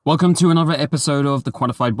Welcome to another episode of The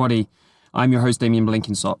Quantified Body. I'm your host, Damien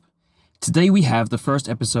Blenkinsop. Today we have the first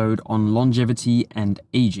episode on longevity and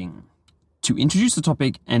aging. To introduce the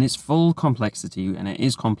topic and its full complexity, and it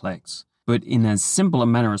is complex, but in as simple a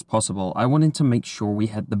manner as possible, I wanted to make sure we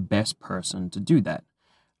had the best person to do that.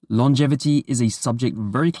 Longevity is a subject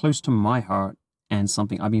very close to my heart and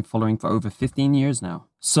something I've been following for over 15 years now.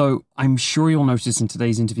 So I'm sure you'll notice in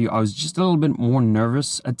today's interview, I was just a little bit more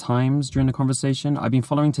nervous at times during the conversation. I've been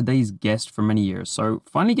following today's guest for many years, so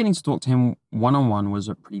finally getting to talk to him one-on-one was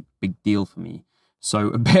a pretty big deal for me. So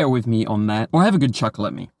bear with me on that, or have a good chuckle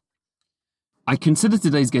at me. I consider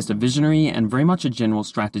today's guest a visionary and very much a general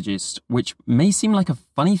strategist, which may seem like a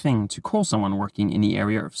funny thing to call someone working in the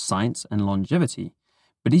area of science and longevity.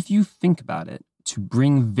 But if you think about it, to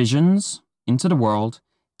bring visions into the world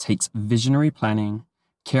takes visionary planning,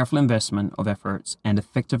 careful investment of efforts, and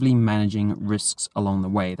effectively managing risks along the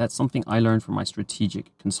way. That's something I learned from my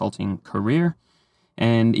strategic consulting career.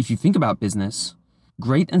 And if you think about business,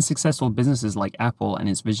 great and successful businesses like Apple and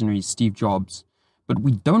its visionary Steve Jobs, but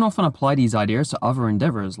we don't often apply these ideas to other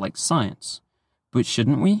endeavors like science. But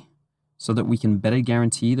shouldn't we? So that we can better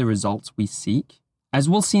guarantee the results we seek? As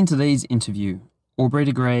we'll see in today's interview, Aubrey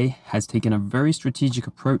de Grey has taken a very strategic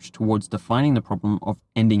approach towards defining the problem of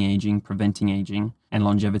ending aging, preventing aging, and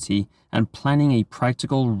longevity, and planning a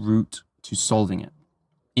practical route to solving it.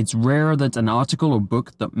 It's rare that an article or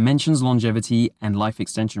book that mentions longevity and life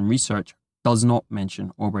extension research does not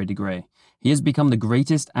mention Aubrey de Grey. He has become the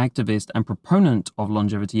greatest activist and proponent of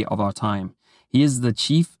longevity of our time. He is the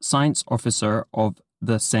Chief Science Officer of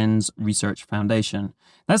the SENS Research Foundation.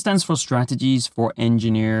 That stands for Strategies for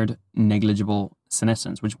Engineered Negligible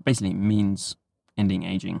Senescence, which basically means ending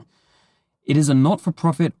aging. It is a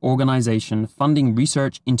not-for-profit organization funding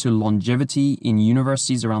research into longevity in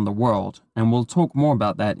universities around the world, and we'll talk more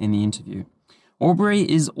about that in the interview. Aubrey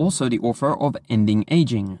is also the author of Ending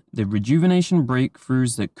Aging, the rejuvenation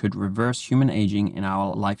breakthroughs that could reverse human aging in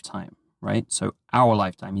our lifetime, right? So our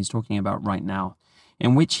lifetime, he's talking about right now,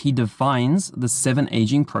 in which he defines the 7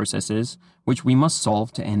 aging processes which we must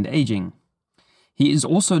solve to end aging. He is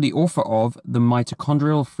also the author of the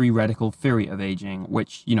mitochondrial free radical theory of aging,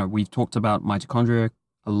 which, we've talked about mitochondria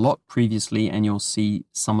a lot previously, and you'll see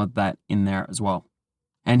some of that in there as well.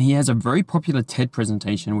 And he has a very popular TED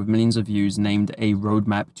presentation with millions of views named A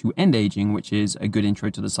Roadmap to End Aging, which is a good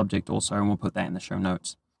intro to the subject also, and we'll put that in the show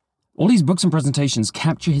notes. All these books and presentations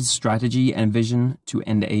capture his strategy and vision to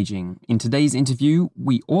end aging. In today's interview,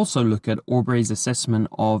 we also look at Aubrey's assessment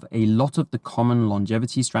of a lot of the common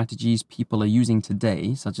longevity strategies people are using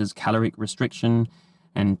today, such as caloric restriction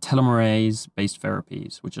and telomerase-based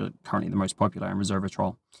therapies, which are currently the most popular, and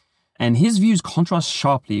resveratrol. And his views contrast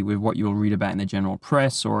sharply with what you'll read about in the general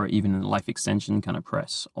press or even in the life extension kind of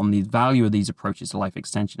press on the value of these approaches to life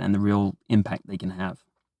extension and the real impact they can have.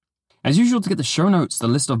 As usual, to get the show notes, the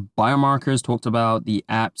list of biomarkers talked about, the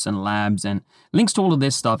apps and labs, and links to all of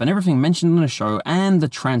this stuff and everything mentioned in the show, and the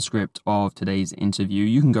transcript of today's interview,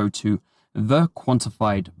 you can go to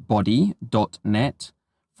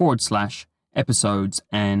thequantifiedbody.net/episodes,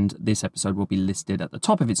 and this episode will be listed at the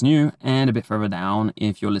top if it's new, and a bit further down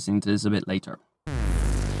if you're listening to this a bit later.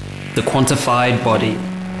 The Quantified Body.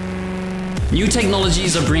 New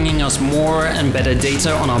technologies are bringing us more and better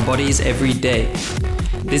data on our bodies every day.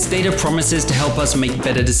 This data promises to help us make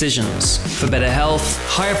better decisions for better health,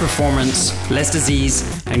 higher performance, less disease,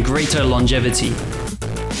 and greater longevity.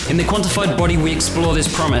 In The Quantified Body, we explore this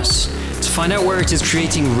promise to find out where it is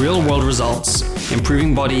creating real-world results,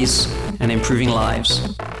 improving bodies, and improving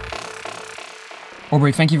lives.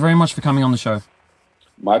 Aubrey, thank you very much for coming on the show.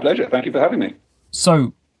 My pleasure. Thank you for having me.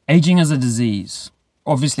 So, aging as a disease.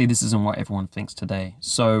 Obviously, this isn't what everyone thinks today.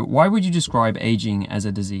 So, why would you describe aging as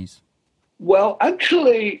a disease? Well,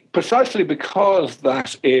 actually, precisely because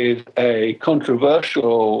that is a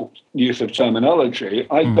controversial use of terminology,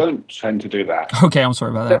 I don't tend to do that. Okay, I'm sorry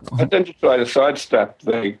about that. I tend to try to sidestep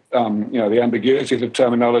the ambiguities of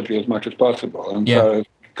terminology as much as possible, and so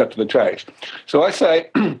cut to the chase. So I say,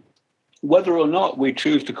 whether or not we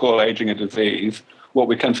choose to call aging a disease, what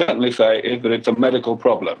we can certainly say is that it's a medical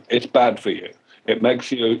problem. It's bad for you. It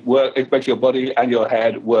makes you work. It makes your body and your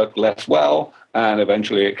head work less well, and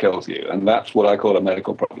eventually it kills you. And that's what I call a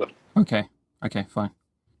medical problem. Okay, fine.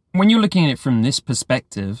 When you're looking at it from this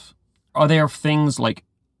perspective, are there things like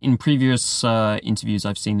in previous interviews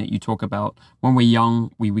I've seen that you talk about when we're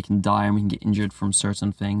young, we can die and we can get injured from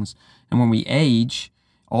certain things. And when we age,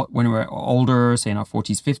 when we're older, say in our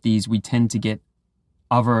 40s, 50s, we tend to get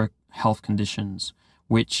other health conditions,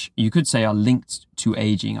 which you could say are linked to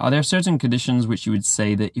aging. Are there certain conditions which you would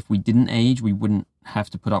say that if we didn't age, we wouldn't have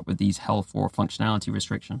to put up with these health or functionality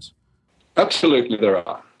restrictions? Absolutely, there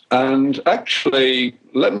are. And actually,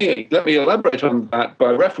 let me elaborate on that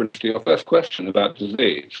by reference to your first question about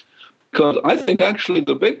disease. Because I think actually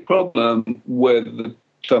the big problem with the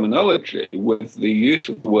terminology, with the use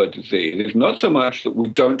of the word disease, is not so much that we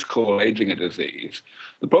don't call aging a disease.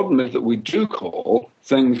 The problem is that we do call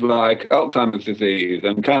things like Alzheimer's disease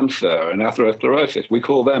and cancer and atherosclerosis, we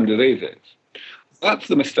call them diseases. That's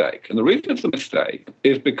the mistake. And the reason it's a mistake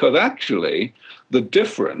is because actually the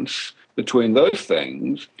difference between those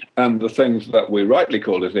things and the things that we rightly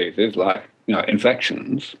call diseases, like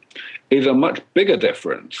infections, is a much bigger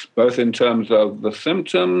difference, both in terms of the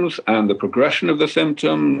symptoms and the progression of the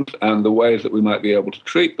symptoms and the ways that we might be able to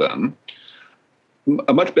treat them,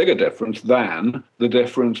 a much bigger difference than the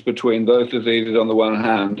difference between those diseases on the one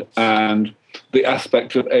hand and the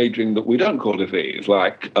aspects of aging that we don't call disease,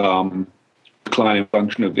 like decline in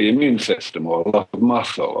function of the immune system or loss of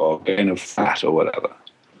muscle or gain of fat or whatever.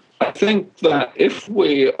 I think that if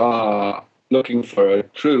we are looking for a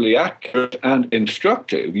truly accurate and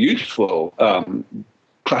instructive, useful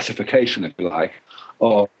classification, if you like,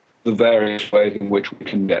 of the various ways in which we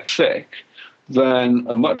can get sick, then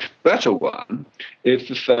a much better one is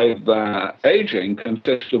to say that aging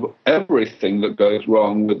consists of everything that goes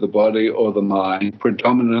wrong with the body or the mind,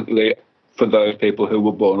 predominantly for those people who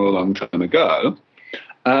were born a long time ago.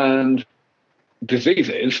 And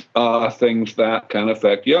diseases are things that can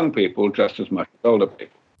affect young people just as much as older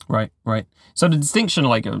people. Right, right. So the distinction,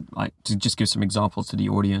 like to just give some examples to the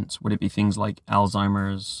audience, would it be things like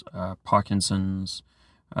Alzheimer's, Parkinson's,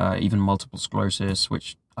 even multiple sclerosis,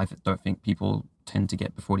 which I don't think people tend to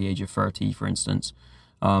get before the age of 30, for instance,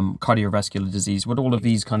 cardiovascular disease? Would all of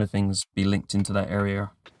these kind of things be linked into that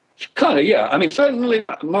area? Kind of, yeah. I mean, certainly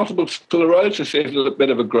multiple sclerosis is a bit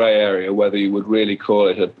of a grey area, whether you would really call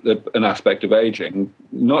it an aspect of aging,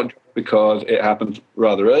 not because it happens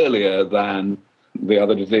rather earlier than the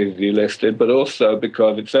other diseases you listed, but also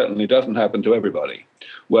because it certainly doesn't happen to everybody.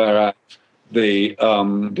 Whereas the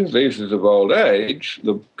diseases of old age,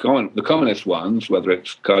 the commonest ones, whether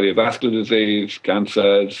it's cardiovascular disease,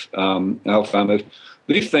 cancers, Alzheimer's,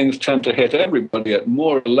 these things tend to hit everybody at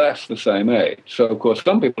more or less the same age. So, of course,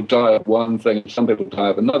 some people die of one thing, some people die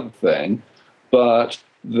of another thing, but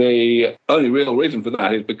the only real reason for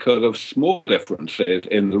that is because of small differences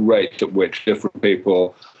in the rate at which different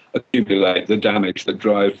people accumulate the damage that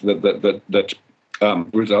drives that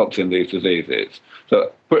results in these diseases.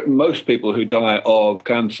 So most people who die of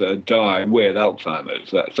cancer die with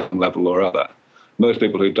Alzheimer's at some level or other. Most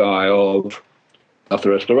people who die of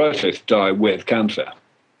atherosclerosis die with cancer.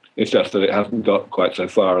 It's just that it hasn't got quite so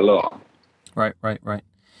far along. Right.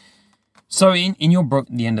 So in your book,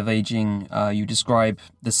 The End of Aging, you describe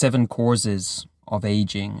the 7 causes of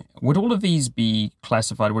aging. Would all of these be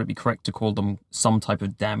classified? Would it be correct to call them some type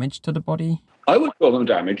of damage to the body? I would call them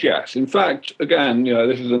damage, yes. In fact, again,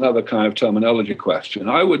 this is another kind of terminology question.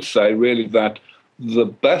 I would say really that the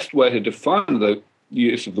best way to define the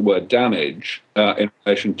use of the word damage in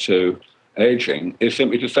relation to aging is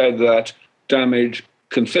simply to say that damage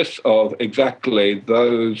consists of exactly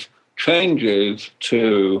those changes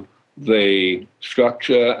to the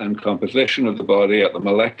structure and composition of the body at the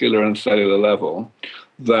molecular and cellular level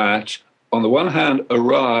that, on the one hand,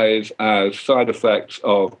 arise as side effects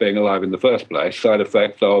of being alive in the first place, side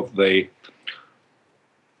effects of the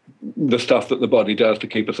stuff that the body does to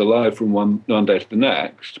keep us alive from one day to the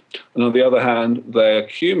next. And on the other hand, they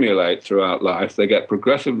accumulate throughout life. They get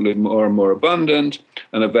progressively more and more abundant,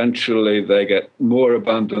 and eventually they get more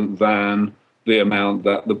abundant than the amount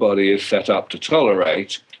that the body is set up to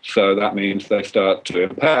tolerate. So that means they start to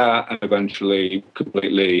impair and eventually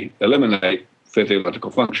completely eliminate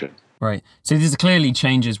physiological function. Right. So these are clearly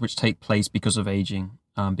changes which take place because of aging,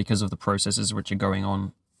 because of the processes which are going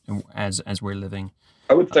on as we're living.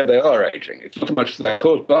 I would say they are aging. It's not so much they're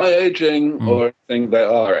caused by aging or anything, they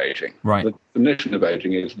are aging. Right. The definition of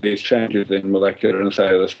aging is these changes in molecular and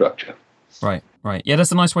cellular structure. Right. Yeah,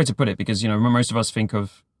 that's a nice way to put it because, most of us think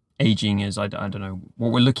of aging as, I don't know,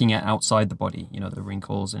 what we're looking at outside the body, the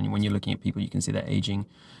wrinkles. And when you're looking at people, you can see they're aging.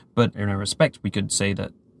 But in a respect, we could say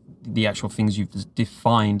that the actual things you've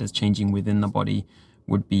defined as changing within the body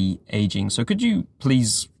would be aging. So could you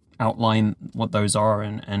please outline what those are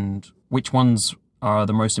and which ones are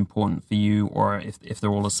the most important for you, or if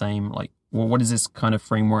they're all the same? Like, well, what is this kind of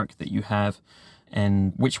framework that you have,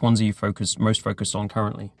 and which ones are you most focused on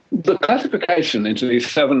currently? The classification into these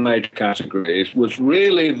 7 major categories was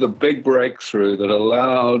really the big breakthrough that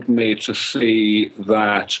allowed me to see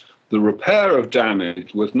that the repair of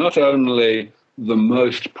damage was not only the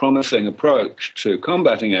most promising approach to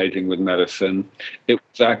combating aging with medicine, it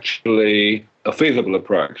was actually a feasible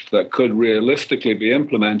approach that could realistically be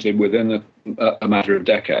implemented within a matter of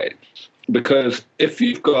decades. Because if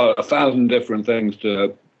you've got 1,000 different things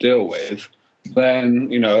to deal with, then,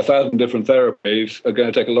 1,000 different therapies are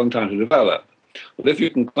going to take a long time to develop. But if you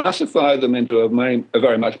can classify them into a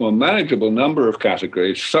very much more manageable number of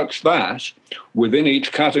categories, such that within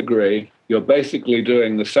each category you're basically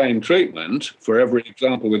doing the same treatment for every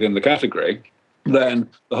example within the category, then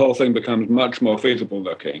the whole thing becomes much more feasible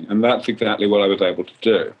looking. And that's exactly what I was able to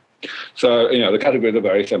do. So, the categories are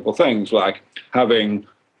very simple things like having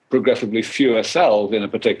progressively fewer cells in a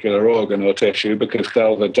particular organ or tissue because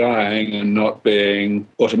cells are dying and not being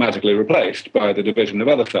automatically replaced by the division of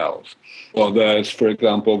other cells. Or there's, for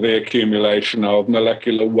example, the accumulation of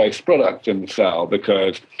molecular waste products in the cell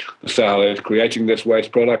because the cell is creating this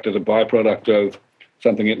waste product as a byproduct of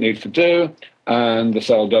something it needs to do, and the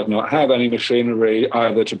cell does not have any machinery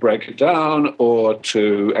either to break it down or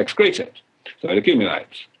to excrete it. So it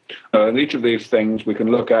accumulates. And each of these things we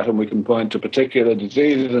can look at and we can point to particular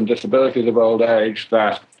diseases and disabilities of old age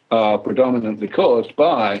that are predominantly caused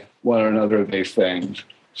by one or another of these things.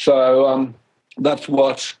 So that's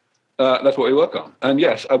what we work on. And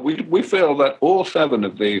yes, we feel that all 7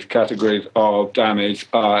 of these categories of damage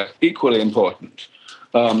are equally important.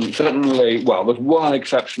 Certainly, well, there's one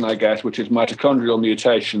exception, I guess, which is mitochondrial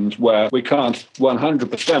mutations, where we can't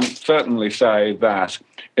 100% certainly say that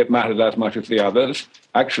it matters as much as the others.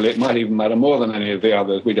 Actually, it might even matter more than any of the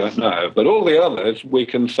others, we don't know. But all the others, we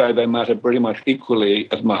can say they matter pretty much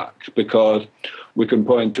equally as much because we can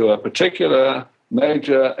point to a particular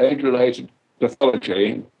major age-related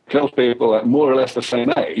pathology, kills people at more or less the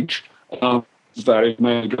same age, that is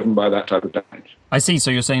mainly driven by that type of damage. I see.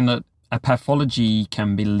 So you're saying that a pathology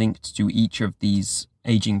can be linked to each of these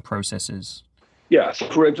aging processes? Yes.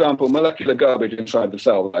 For example, molecular garbage inside the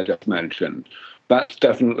cell that I just mentioned. That's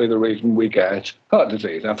definitely the reason we get heart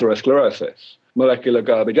disease, atherosclerosis. Molecular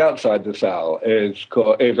garbage outside the cell is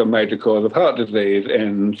a major cause of heart disease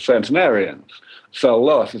in centenarians. Cell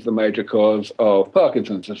loss is the major cause of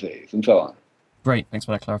Parkinson's disease, and so on. Great, thanks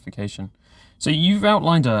for that clarification. So you've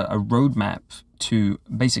outlined a roadmap to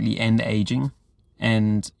basically end aging,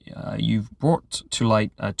 and you've brought to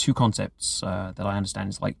light 2 concepts that I understand.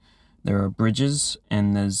 It's like there are bridges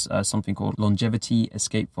and there's something called longevity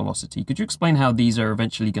escape velocity. Could you explain how these are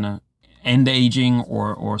eventually going to end aging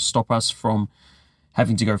or stop us from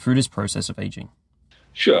having to go through this process of aging?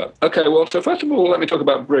 Sure. Okay, well, so first of all, let me talk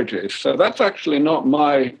about bridges. So that's actually not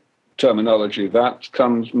my terminology. That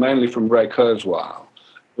comes mainly from Ray Kurzweil,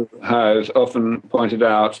 who has often pointed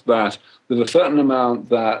out that there's a certain amount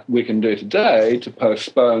that we can do today to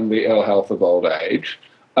postpone the ill health of old age,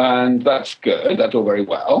 and that's good, that's all very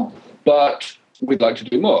well, but we'd like to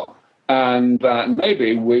do more. And that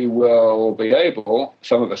maybe we will be able,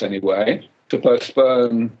 some of us anyway, to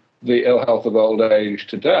postpone the ill health of old age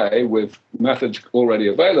today with methods already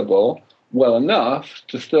available well enough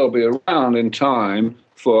to still be around in time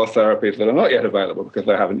for therapies that are not yet available because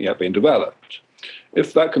they haven't yet been developed.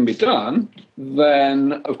 If that can be done,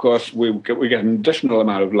 then, of course, we get an additional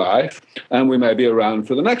amount of life, and we may be around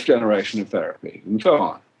for the next generation of therapy, and so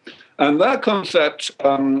on. And that concept,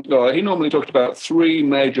 he normally talked about 3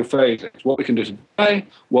 major phases: what we can do today,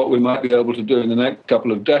 what we might be able to do in the next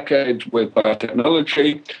couple of decades with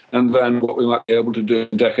biotechnology, and then what we might be able to do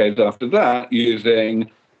in decades after that using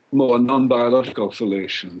more non-biological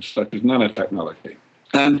solutions, such as nanotechnology.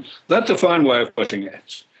 And that's a fine way of putting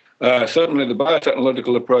it. Certainly the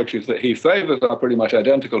biotechnological approaches that he favors are pretty much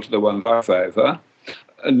identical to the ones I favor.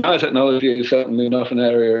 And nanotechnology is certainly not an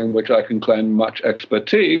area in which I can claim much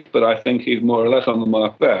expertise, but I think he's more or less on the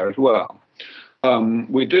mark there as well.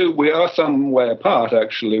 We are some way apart,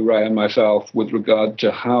 actually, Ray and myself, with regard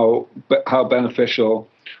to how beneficial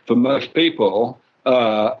for most people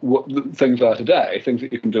what things are today, things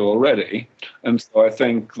that you can do already. And so I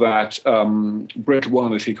think that Bridge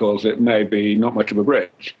 1, as he calls it, may be not much of a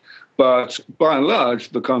bridge. But by and large,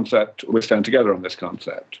 the concept, we stand together on this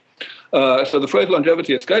concept. So the phrase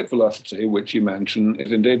longevity escape velocity, which you mentioned,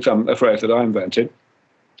 is indeed a phrase that I invented.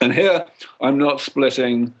 And here I'm not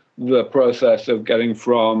splitting the process of getting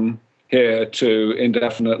from here to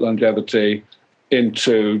indefinite longevity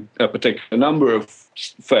into a particular number of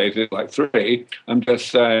phases, like 3. I'm just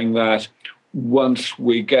saying that once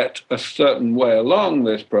we get a certain way along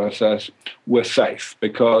this process, we're safe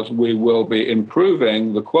because we will be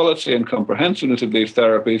improving the quality and comprehensiveness of these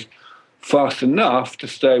therapies fast enough to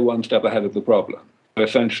stay one step ahead of the problem.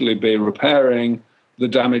 Essentially be repairing the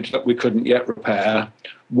damage that we couldn't yet repair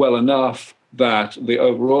well enough that the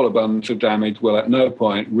overall abundance of damage will at no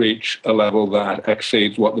point reach a level that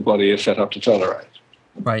exceeds what the body is set up to tolerate.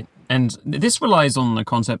 Right. And this relies on the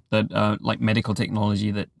concept that, like medical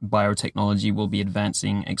technology, that biotechnology will be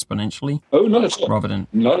advancing exponentially. Oh, not at all. Rather than...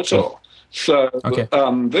 Not at all. So okay.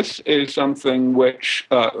 This is something which,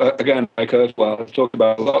 again, like Kurzweil has talked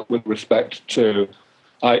about a lot with respect to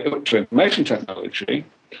information technology,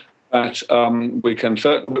 that we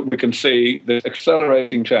can see this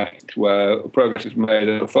accelerating change where progress is made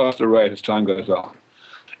at a faster rate as time goes on.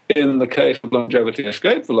 In the case of longevity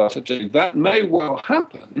escape velocity, that may well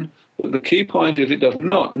happen, but the key point is it does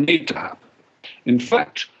not need to happen. In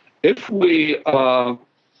fact, if we are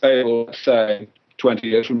able, say, 20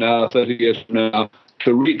 years from now, 30 years from now,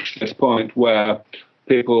 to reach this point where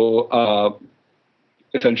people are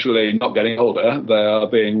essentially not getting older, they are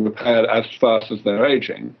being repaired as fast as they're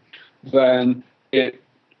aging, then it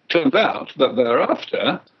turns out that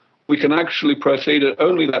thereafter we can actually proceed at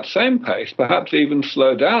only that same pace, perhaps even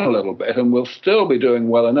slow down a little bit, and we'll still be doing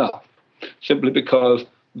well enough, simply because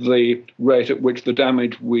the rate at which the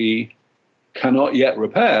damage we cannot yet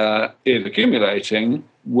repair is accumulating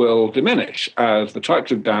will diminish as the types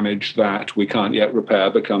of damage that we can't yet repair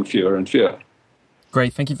become fewer and fewer.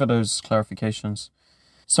 Great, thank you for those clarifications.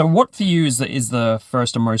 So what for you is the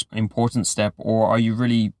first and most important step, or are you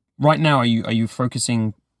really, right now, are you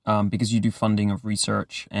focusing, because you do funding of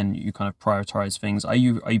research and you kind of prioritize things, are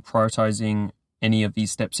you prioritizing any of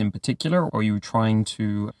these steps in particular, or are you trying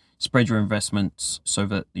to spread your investments so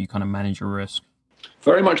that you kind of manage your risk?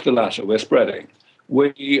 Very much the latter. We're spreading.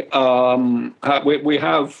 We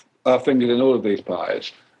have our fingers in all of these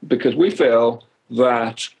pies because we feel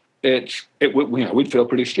that we'd feel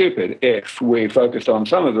pretty stupid if we focused on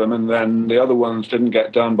some of them and then the other ones didn't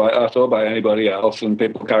get done by us or by anybody else, and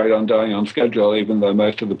people carried on dying on schedule, even though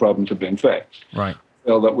most of the problems have been fixed. Right. I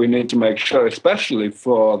feel that we need to make sure, especially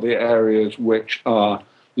for the areas which are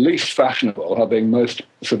least fashionable, are being most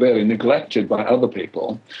severely neglected by other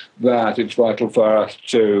people, that it's vital for us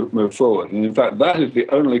to move forward. And in fact, that is the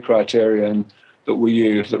only criterion that we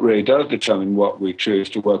use that really does determine what we choose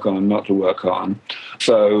to work on and not to work on.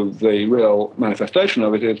 So the real manifestation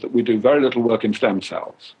of it is that we do very little work in stem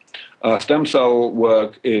cells. Stem cell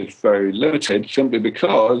work is very limited simply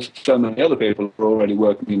because so many other people are already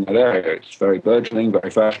working in that area. It's very burgeoning, very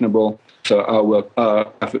fashionable. So our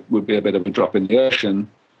effort would be a bit of a drop in the ocean,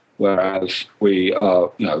 whereas we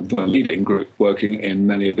are, the leading group working in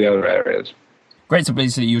many of the other areas. Great. So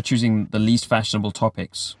basically you're choosing the least fashionable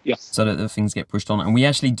topics, yes, so that the things get pushed on. And we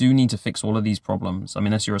actually do need to fix all of these problems. I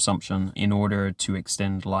mean, that's your assumption, in order to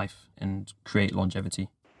extend life and create longevity.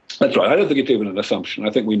 That's right. I don't think it's even an assumption. I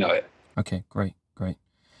think we know it. Okay, great.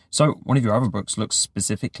 So one of your other books looks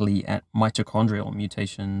specifically at mitochondrial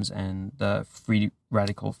mutations and the free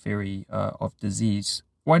radical theory of disease.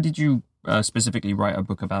 Why did you specifically write a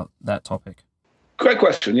book about that topic? Great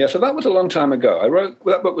question. Yeah, so that was a long time ago.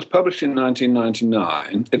 That book was published in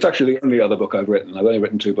 1999. It's actually the only other book I've written. I've only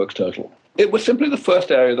written 2 books total. It was simply the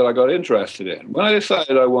first area that I got interested in. When I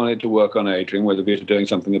decided I wanted to work on aging with a view to doing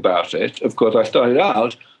something about it, of course, I started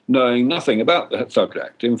out knowing nothing about the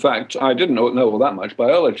subject. In fact, I didn't know all that much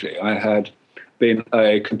biology. I had been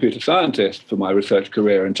a computer scientist for my research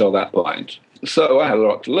career until that point. So I had a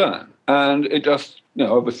lot to learn. And it just,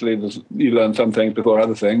 obviously you learn some things before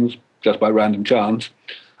other things, just by random chance.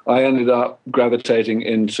 I ended up gravitating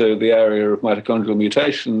into the area of mitochondrial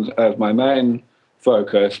mutations as my main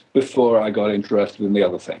focus before I got interested in the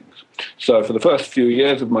other things. So for the first few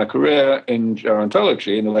years of my career in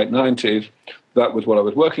gerontology in the late 90s, that was what I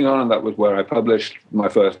was working on, and that was where I published my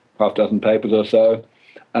first half dozen papers or so.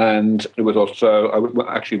 And it was also,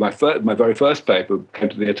 my very first paper came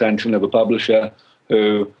to the attention of a publisher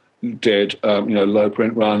who did, low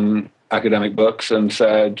print run academic books and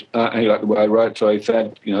said, and he liked the way I write, so he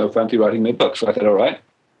said, fancy writing me a book. So I said, all right.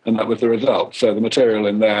 And that was the result. So the material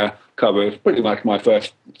in there covers pretty much my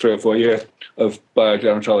first 3 or 4 years of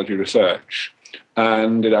biogerontology research.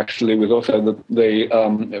 And it actually was also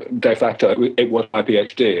the de facto, it was my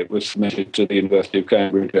PhD. It was submitted to the University of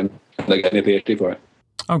Cambridge and they gave me a PhD for it.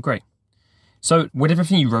 Oh, great. So would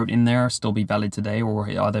everything you wrote in there still be valid today, or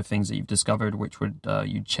are there things that you've discovered which would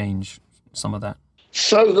you'd change some of that?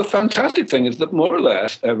 So the fantastic thing is that more or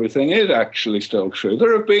less everything is actually still true.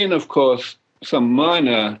 There have been, of course, some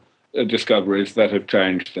minor discoveries that have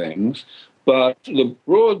changed things, but the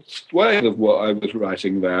broad swathe of what I was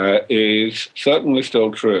writing there is certainly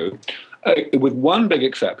still true, with one big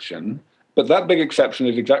exception. But that big exception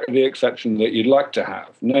is exactly the exception that you'd like to have.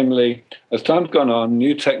 Namely, as time's gone on,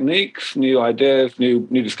 new techniques, new ideas, new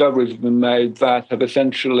discoveries have been made that have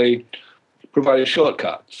essentially provided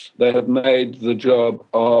shortcuts. They have made the job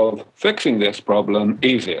of fixing this problem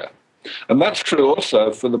easier. And that's true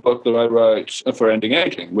also for the book that I wrote for Ending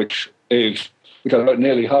Aging, which I wrote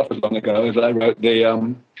nearly half as long ago as I wrote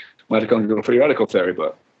the mitochondrial free radical theory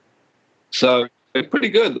book. So it's pretty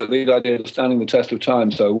good that these ideas are standing the test of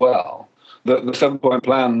time so well. The 7-point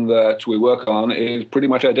plan that we work on is pretty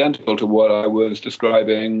much identical to what I was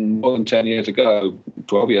describing more than 10 years ago,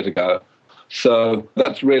 12 years ago. So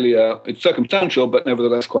that's really, it's circumstantial, but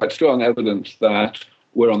nevertheless quite strong evidence that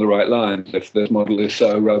we're on the right lines if this model is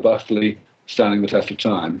so robustly standing the test of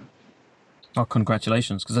time. Oh,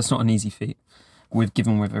 congratulations, because that's not an easy feat.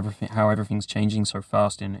 Given everything, how everything's changing so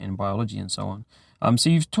fast in biology and so on. So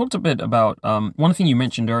you've talked a bit about, one thing you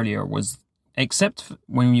mentioned earlier was, except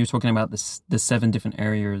when you were talking about the 7 different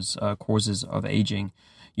areas, causes of aging,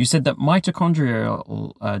 you said that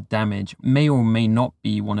mitochondrial damage may or may not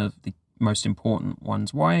be one of the most important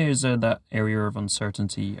ones. Why is there that area of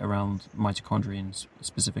uncertainty around mitochondria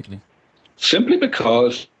specifically? Simply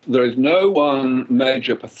because there is no one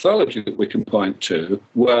major pathology that we can point to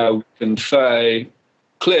where we can say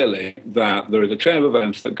clearly that there is a chain of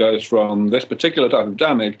events that goes from this particular type of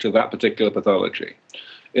damage to that particular pathology.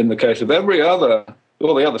 In the case of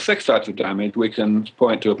all the other 6 types of damage, we can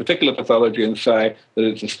point to a particular pathology and say that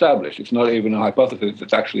it's established. It's not even a hypothesis.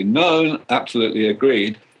 It's actually known, absolutely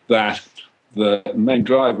agreed, that the main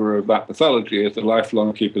driver of that pathology is the lifelong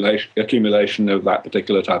accumulation of that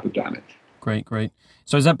particular type of damage. Great.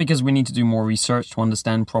 So is that because we need to do more research to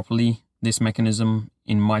understand properly this mechanism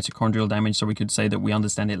in mitochondrial damage, so we could say that we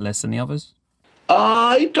understand it less than the others?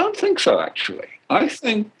 I don't think so, actually. I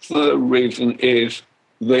think the reason is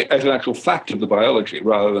as an actual fact of the biology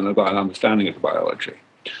rather than about an understanding of the biology.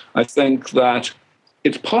 I think that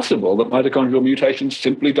it's possible that mitochondrial mutations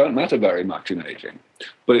simply don't matter very much in aging,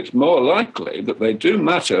 but it's more likely that they do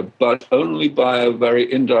matter, but only by a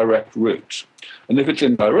very indirect route. And if it's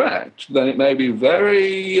indirect, then it may be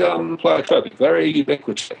very pleiotropic, very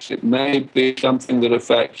ubiquitous. It may be something that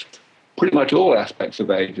affects pretty much all aspects of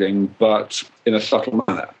aging, but in a subtle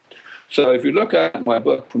manner. So if you look at my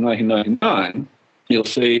book from 1999, you'll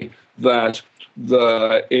see that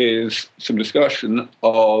there is some discussion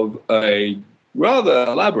of a rather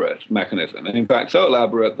elaborate mechanism, and in fact so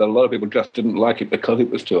elaborate that a lot of people just didn't like it because it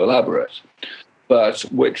was too elaborate, but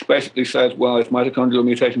which basically says, well, if mitochondrial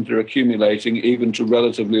mutations are accumulating even to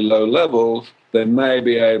relatively low levels, they may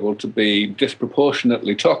be able to be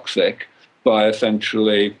disproportionately toxic by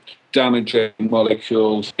essentially damaging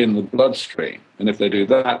molecules in the bloodstream. And if they do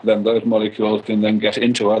that, then those molecules can then get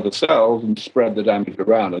into other cells and spread the damage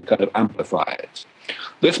around and kind of amplify it.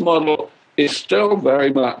 This model is still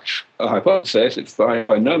very much a hypothesis. It's by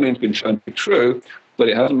no means been shown to be true, but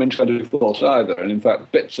it hasn't been shown to be false either. And in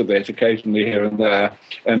fact, bits of it occasionally here and there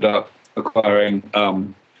end up acquiring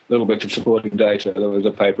little bits of supporting data. There was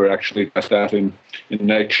a paper actually just out in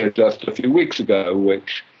Nature just a few weeks ago,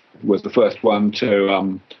 which was the first one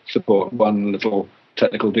to support one little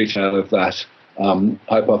technical detail of that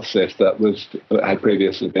hypothesis that had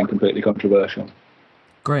previously been completely controversial.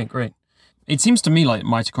 Great. It seems to me like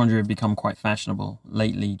mitochondria have become quite fashionable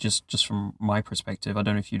lately, just from my perspective. I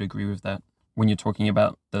don't know if you'd agree with that. When you're talking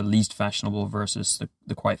about the least fashionable versus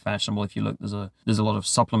the quite fashionable, if you look, there's a lot of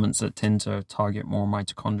supplements that tend to target more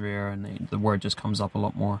mitochondria, and the word just comes up a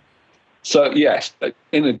lot more. So yes,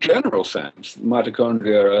 in a general sense,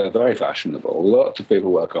 mitochondria are very fashionable. Lots of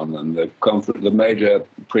people work on them. The major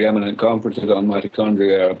preeminent conferences on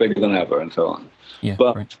mitochondria are bigger than ever, and so on. Yeah,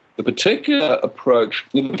 but right. The particular approach,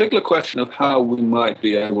 the particular question of how we might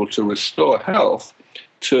be able to restore health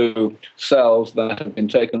to cells that have been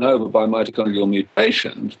taken over by mitochondrial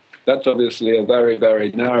mutations, that's obviously a very,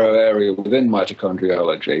 very narrow area within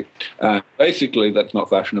mitochondriology. And basically, that's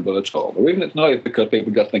not fashionable at all. The reason it's not is because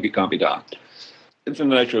people just think it can't be done. It's in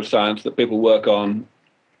the nature of science that people work on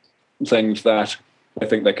things that they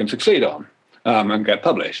think they can succeed on and get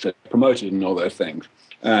published, and promoted and all those things.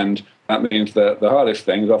 And that means that the hardest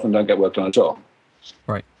things often don't get worked on at all.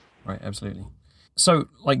 Right, absolutely. So,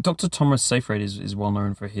 like Dr. Thomas Seyfried is well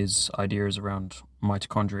known for his ideas around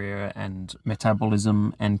mitochondria and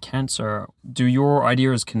metabolism and cancer. Do your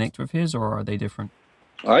ideas connect with his, or are they different?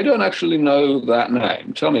 I don't actually know that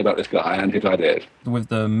name. Tell me about this guy and his ideas. With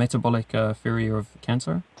the metabolic theory of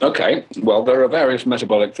cancer? Okay, well, there are various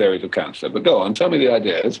metabolic theories of cancer, but go on, tell me the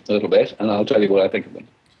ideas a little bit, and I'll tell you what I think of them.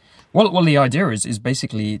 Well, the idea is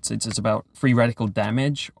basically it's about free radical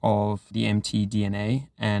damage of the mtDNA,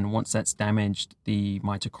 and once that's damaged, the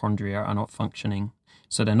mitochondria are not functioning,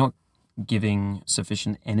 so they're not giving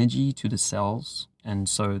sufficient energy to the cells, and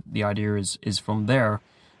so the idea is from there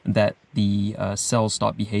that the cells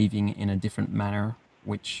start behaving in a different manner,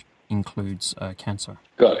 which includes cancer.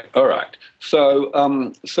 Got it. All right.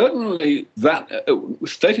 So certainly that,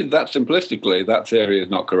 stated that simplistically, that theory is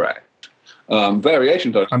not correct.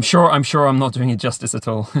 Variations on I'm sure I'm not doing it justice at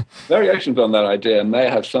all. variations on that idea may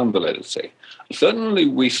have some validity. Certainly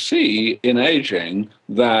we see in aging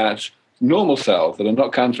that normal cells that are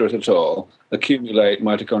not cancerous at all accumulate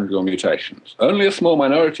mitochondrial mutations. Only a small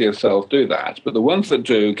minority of cells do that, but the ones that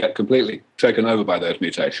do get completely taken over by those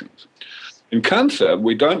mutations. In cancer,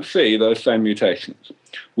 we don't see those same mutations.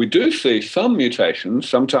 We do see some mutations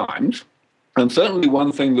sometimes, and certainly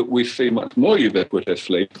one thing that we see much more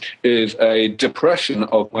ubiquitously is a depression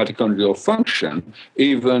of mitochondrial function,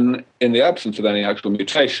 even in the absence of any actual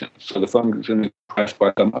mutations. So the function is suppressed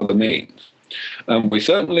by some other means. And there are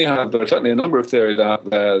certainly a number of theories out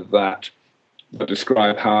there that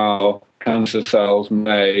describe how cancer cells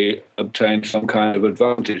may obtain some kind of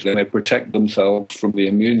advantage. They may protect themselves from the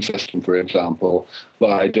immune system, for example,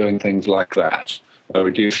 by doing things like that,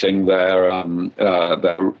 reducing their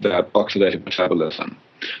oxidative metabolism.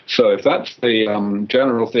 So if that's the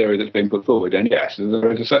general theory that's being put forward, then yes,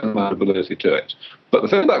 there is a certain amount of validity to it. But the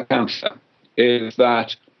thing about cancer is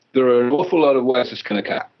that there are an awful lot of ways this can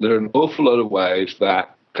occur. There are an awful lot of ways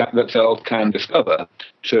that cells can discover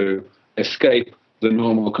to escape the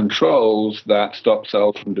normal controls that stop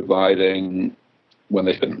cells from dividing when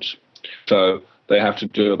they shouldn't. So they have to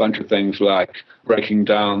do a bunch of things like breaking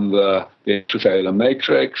down the intracellular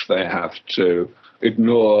matrix. They have to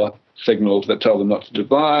ignore signals that tell them not to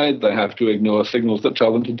divide. They have to ignore signals that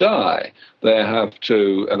tell them to die. They have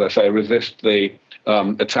to, as I say, resist the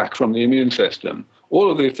attack from the immune system. All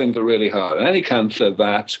of these things are really hard. And any cancer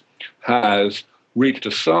that has reached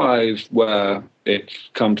a size where it's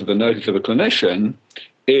come to the notice of a clinician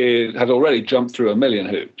has already jumped through a million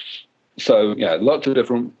hoops. So, yeah, lots of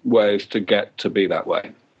different ways to get to be that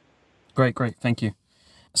way. Great. Thank you.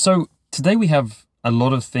 So today we have a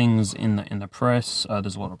lot of things in the press.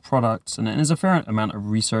 There's a lot of products, and there's a fair amount of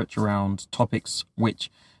research around topics which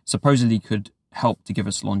supposedly could help to give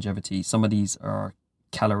us longevity. Some of these are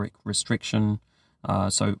caloric restriction,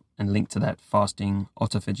 and linked to that, fasting,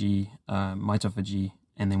 autophagy, mitophagy,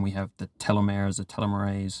 and then we have the telomeres, the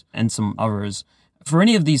telomerase, and some others. For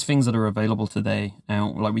any of these things that are available today,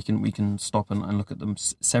 like we can stop and look at them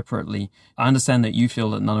separately. I understand that you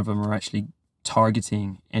feel that none of them are actually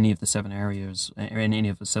targeting any of the 7 areas and any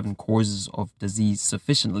of the 7 causes of disease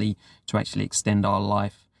sufficiently to actually extend our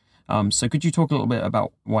life. So could you talk a little bit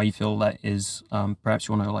about why you feel that is? Perhaps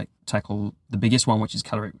you want to tackle the biggest one, which is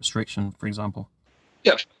caloric restriction, for example.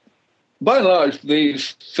 Yes. By and large,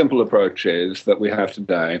 these simple approaches that we have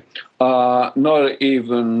today are not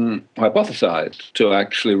even hypothesized to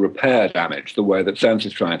actually repair damage the way that science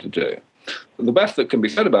is trying to do. The best that can be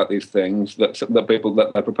said about these things that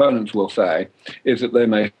their proponents will say is that they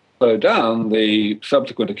may slow down the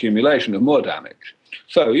subsequent accumulation of more damage.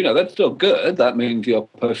 So, that's still good. That means you're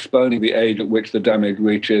postponing the age at which the damage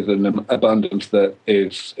reaches an abundance that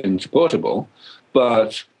is insupportable.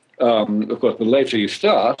 But of course, the later you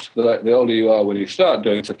start, the older you are when you start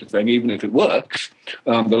doing such a thing, even if it works,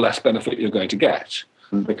 the less benefit you're going to get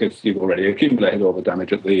because you've already accumulated all the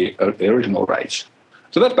damage at the original rate.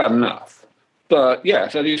 So that's bad enough. But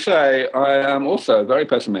yes, as you say, I am also very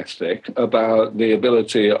pessimistic about the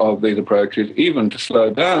ability of these approaches even to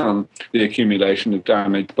slow down the accumulation of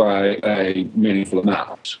damage by a meaningful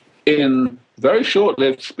amount. In very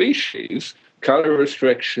short-lived species, calorie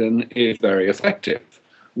restriction is very effective.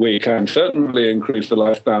 We can certainly increase the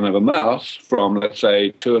lifespan of a mouse from, let's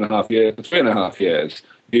say, 2.5 years to 3.5 years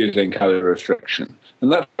using calorie restriction. And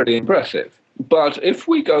that's pretty impressive. But if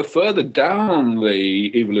we go further down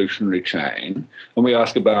the evolutionary chain and we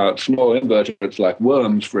ask about small invertebrates like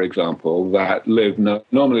worms, for example, that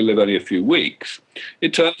normally live only a few weeks,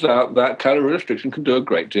 it turns out that calorie restriction can do a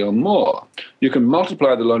great deal more. You can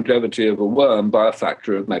multiply the longevity of a worm by a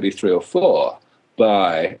factor of maybe 3 or 4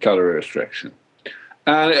 by calorie restriction.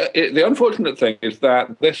 And the unfortunate thing is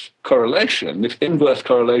that this inverse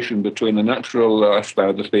correlation between the natural lifespan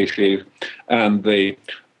of the species and the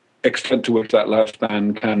extent to which that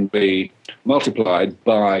lifespan can be multiplied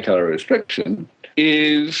by calorie restriction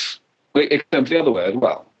extends the other way as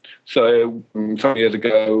well. So some years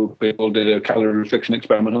ago, people did a calorie restriction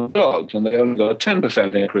experiment on dogs, and they only got a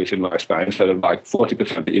 10% increase in lifespan instead of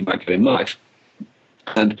 40% that you might get in mice.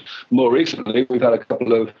 And more recently, we've had a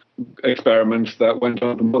couple of experiments that went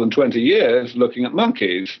on for more than 20 years looking at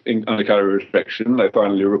monkeys under calorie restriction. They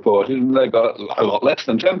finally reported, and they got a lot less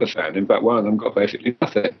than 10%. In fact, one of them got basically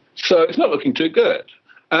nothing. So it's not looking too good.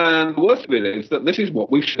 And the worst of it is that this is what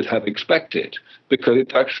we should have expected, because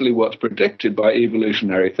it's actually what's predicted by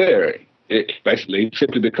evolutionary theory. It's basically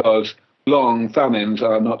simply because long famines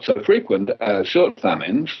are not so frequent as short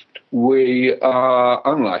famines, we are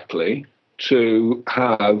unlikely to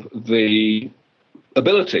have the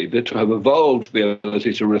ability, to have evolved the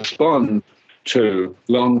ability to respond to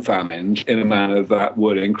long famines in a manner that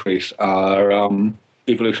would increase our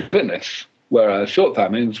evolutionary fitness. Whereas short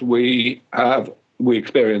famines, we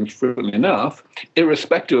experience frequently enough,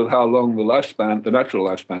 irrespective of how long the natural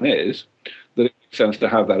lifespan is, that it makes sense to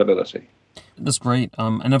have that ability. That's great.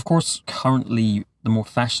 And of course, currently, the more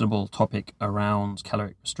fashionable topic around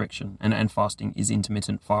caloric restriction and fasting is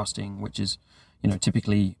intermittent fasting, which is,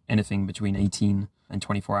 typically anything between 18 and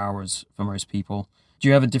 24 hours for most people. Do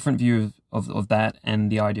you have a different view of that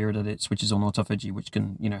and the idea that it switches on autophagy, which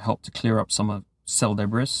can, help to clear up some of cell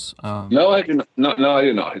debris? No, I do not. No, I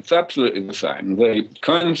do not. It's absolutely the same. The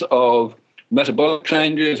kinds of metabolic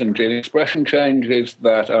changes and gene expression changes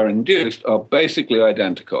that are induced are basically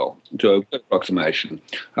identical to a good approximation.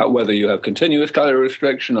 Whether you have continuous calorie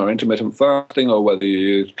restriction or intermittent fasting, or whether you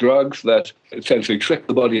use drugs that essentially trick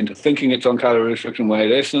the body into thinking it's on calorie restriction when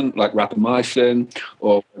it isn't, like rapamycin,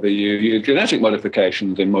 or whether you use genetic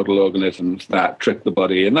modifications in model organisms that trick the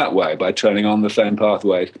body in that way by turning on the same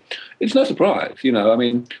pathways. It's no surprise,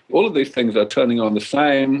 all of these things are turning on the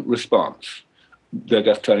same response. They're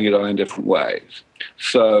just turning it on in different ways.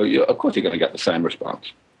 So, of course, you're going to get the same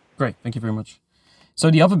response. Great. Thank you very much.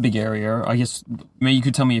 So the other big area, I guess, maybe you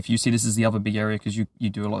could tell me if you see this as the other big area, because you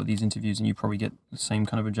do a lot of these interviews and you probably get the same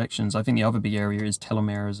kind of objections. I think the other big area is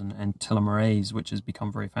telomeres and telomerase, which has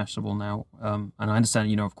become very fashionable now. And I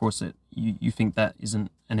understand, of course, that you think that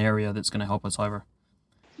isn't an area that's going to help us either.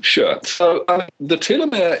 Sure. So the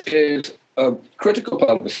telomere is a critical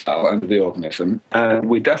part of the cell and the organism, and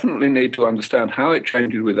we definitely need to understand how it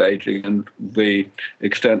changes with aging and the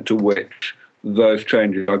extent to which those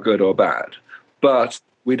changes are good or bad. But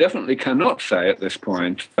we definitely cannot say at this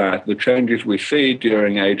point that the changes we see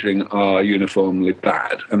during aging are uniformly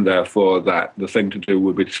bad, and therefore that the thing to do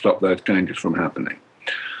would be to stop those changes from happening.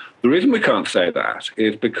 The reason we can't say that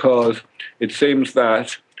is because it seems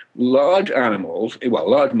that large mammals,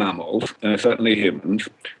 and certainly humans,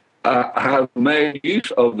 have made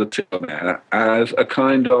use of the telomere as a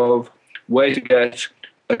kind of way to get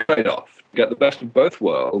a trade-off, get the best of both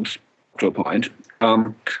worlds to a point,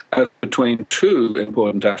 between two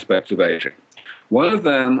important aspects of aging. One of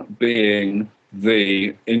them being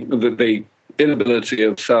the inability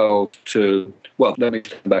of cells to, let me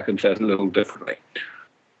stand back and say it a little differently.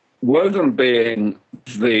 One of them being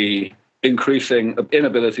the increasing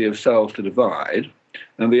inability of cells to divide,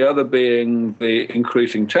 and the other being the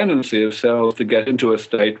increasing tendency of cells to get into a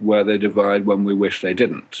state where they divide when we wish they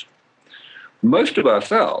didn't. Most of our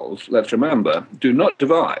cells, let's remember, do not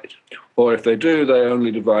divide, or if they do, they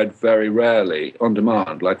only divide very rarely on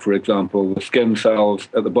demand, like, for example, the skin cells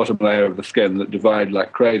at the bottom layer of the skin that divide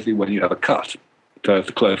like crazy when you have a cut to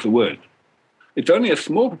close the wound. It's only a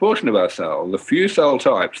small proportion of our cell, the few cell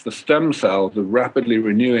types, the stem cells of rapidly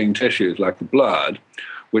renewing tissues like the blood,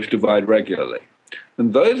 which divide regularly.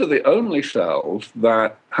 And those are the only cells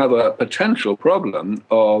that have a potential problem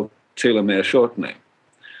of telomere shortening.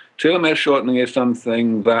 Telomere shortening is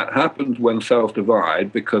something that happens when cells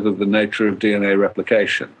divide because of the nature of DNA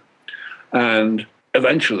replication. And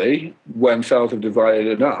eventually, when cells have divided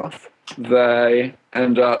enough, they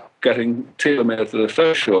end up getting telomeres that are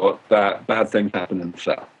so short that bad things happen in the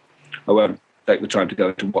cell. I won't take the time to go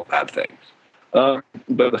into what bad things. But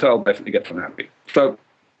the cell basically gets unhappy. So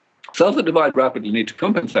cells that divide rapidly need to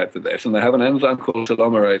compensate for this, and they have an enzyme called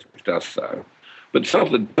telomerase which does so. But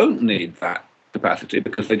cells that don't need that capacity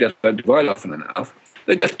because they just don't divide often enough,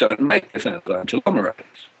 they just don't make this enzyme telomerase.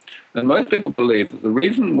 And most people believe that the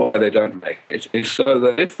reason why they don't make it is so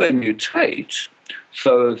that if they mutate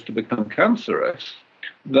so as to become cancerous,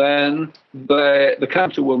 then the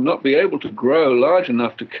cancer will not be able to grow large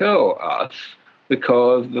enough to kill us,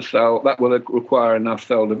 because the cell that will require enough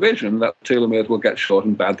cell division that telomeres will get short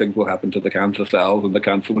and bad things will happen to the cancer cells and the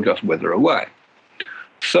cancer will just wither away.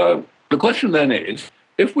 So the question then is,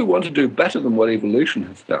 if we want to do better than what evolution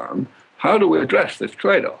has done, how do we address this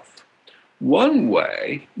trade-off? One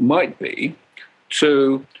way might be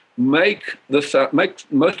to make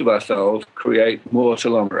most of our cells create more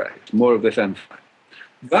telomerase, more of this enzyme.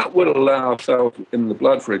 That would allow cells in the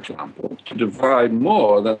blood, for example, to divide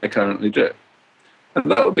more than they currently do. And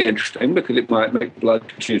that would be interesting because it might make the blood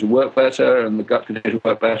continue to work better and the gut continue to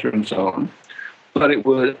work better and so on. But it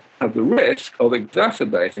would have the risk of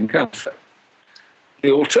exacerbating cancer.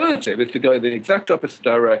 The alternative is to go the exact opposite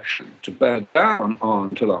direction, to bear down on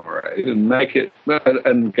telomerase and make it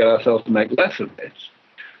and get ourselves to make less of it.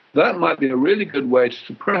 That might be a really good way to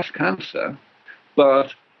suppress cancer,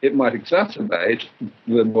 but it might exacerbate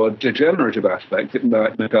the more degenerative aspects. It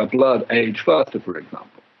might make our blood age faster, for example.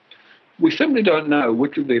 We simply don't know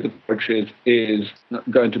which of these approaches is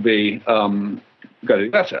going to be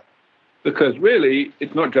better. Because really,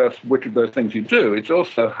 it's not just which of those things you do, it's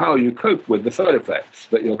also how you cope with the side effects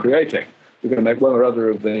that you're creating. You're going to make one or other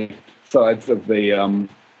of the sides of the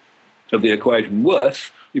equation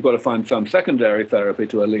worse. You've got to find some secondary therapy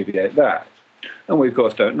to alleviate that. And we, of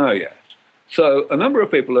course, don't know yet. So a number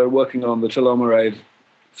of people are working on the telomerase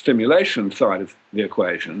stimulation side of the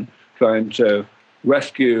equation, trying to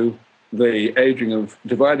rescue the aging of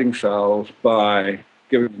dividing cells by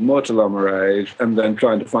giving them more telomerase, and then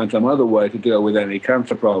trying to find some other way to deal with any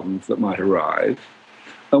cancer problems that might arise.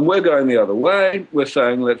 And we're going the other way. We're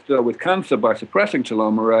saying let's deal with cancer by suppressing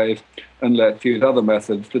telomerase, and let's use other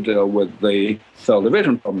methods to deal with the cell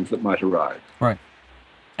division problems that might arise. Right.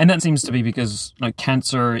 And that seems to be because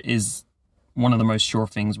cancer is one of the most sure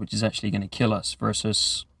things which is actually going to kill us,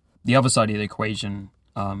 versus the other side of the equation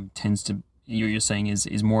tends to, you're saying,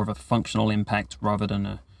 is more of a functional impact rather than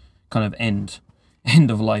a kind of end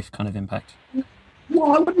of life kind of impact.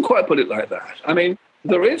 Well, I wouldn't quite put it like that. I mean,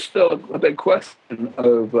 there is still a big question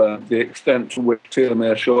over the extent to which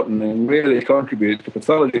telomere shortening really contributes to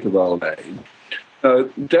pathologies of old age.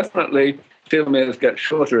 Definitely, telomeres get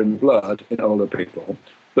shorter in blood in older people,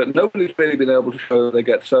 but nobody's really been able to show they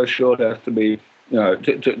get so short as to be,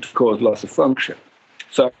 to cause loss of function.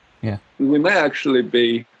 So we may actually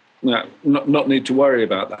be not need to worry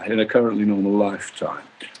about that in a currently normal lifetime.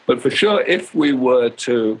 But for sure, if we were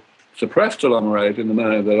to suppress telomerase in the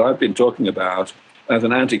manner that I've been talking about as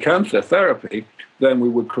an anti-cancer therapy, then we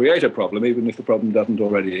would create a problem, even if the problem doesn't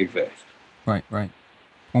already exist. Right.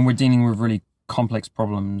 When we're dealing with really complex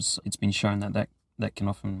problems, it's been shown that can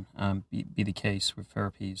often be the case with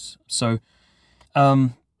therapies. So, a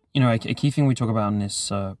key thing we talk about in this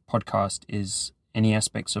podcast is any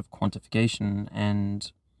aspects of quantification.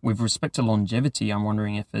 And with respect to longevity, I'm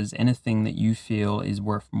wondering if there's anything that you feel is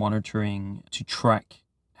worth monitoring to track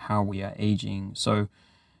how we are aging. So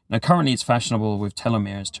now currently it's fashionable with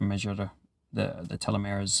telomeres to measure the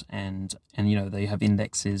telomeres, and they have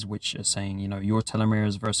indexes which are saying, your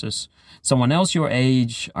telomeres versus someone else your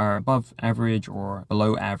age are above average or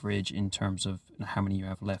below average in terms of how many you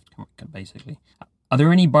have left, basically. Are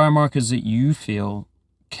there any biomarkers that you feel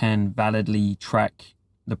can validly track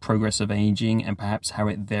the progress of aging, and perhaps how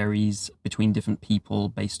it varies between different people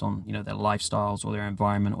based on their lifestyles or their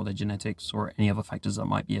environment or their genetics or any other factors that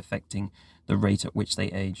might be affecting the rate at which they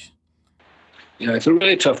age? Yeah, it's a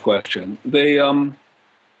really tough question. The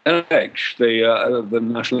NIH, the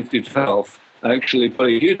National Institute of Health, actually put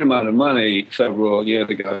a huge amount of money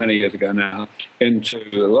many years ago now, into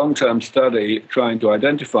a long-term study trying to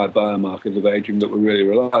identify biomarkers of aging that were really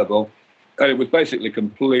reliable. And it was basically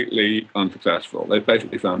completely unsuccessful. They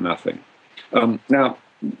basically found nothing. Now,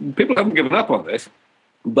 people haven't given up on this,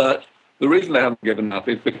 but the reason they haven't given up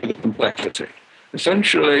is because of complexity.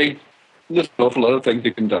 Essentially, there's an awful lot of things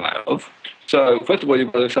you can die of. So, first of all,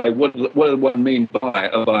 you've got to say, what does one mean by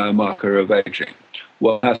a biomarker of aging?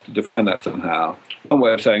 One has to define that somehow. One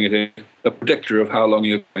way of saying it is a predictor of how long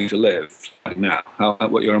you're going to live right now,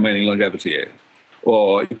 what your remaining longevity is.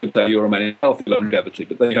 Or you could say your remaining healthy longevity,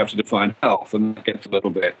 but then you have to define health, and that gets a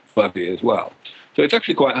little bit fuzzy as well. So it's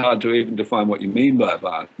actually quite hard to even define what you mean by a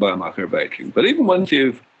biomarker of aging. But even once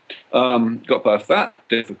you've got past that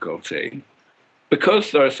difficulty,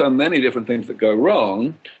 because there are so many different things that go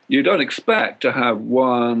wrong, you don't expect to have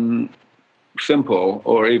one simple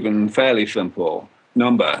or even fairly simple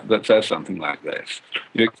number that says something like this.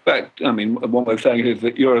 You expect, one way of saying it is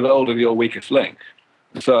that you're as old as your weakest link.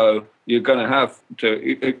 So you're going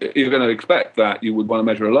to expect that you would want to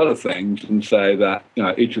measure a lot of things and say that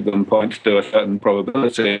each of them points to a certain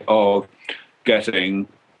probability of getting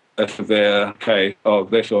a severe case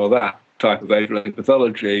of this or that type of age-related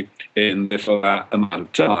pathology in this or that amount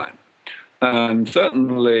of time. And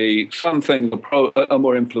certainly some things are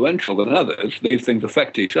more influential than others. These things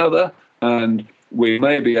affect each other, and we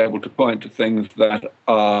may be able to point to things that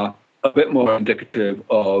are a bit more indicative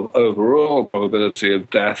of overall probability of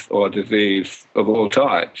death or disease of all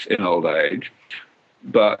types in old age.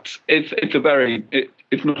 But it's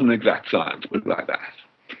not an exact science, put it like that.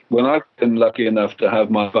 When I've been lucky enough to have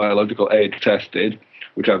my biological age tested,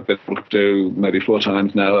 which I've been able to do maybe 4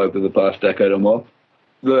 times now over the past decade or more,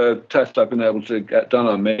 the tests I've been able to get done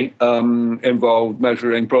on me involved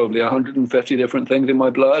measuring probably 150 different things in my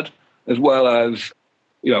blood, as well as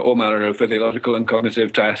all manner of physiological and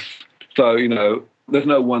cognitive tests. So, there's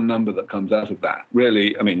no one number that comes out of that.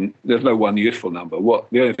 Really, there's no one useful number.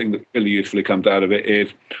 The only thing that really usefully comes out of it is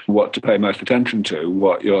what to pay most attention to,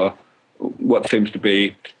 what seems to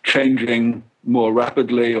be changing more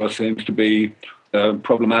rapidly or seems to be a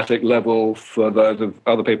problematic level for those of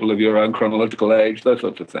other people of your own chronological age, those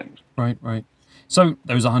sorts of things. Right. So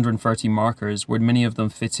those 130 markers, would many of them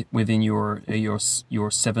fit within your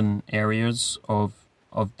 7 areas of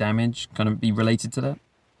damage? Kind of be related to that?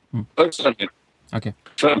 Oh, certainly. Okay.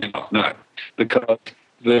 Certainly not, no. Because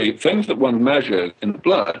the things that one measures in the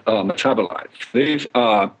blood are metabolites. These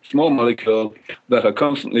are small molecules that are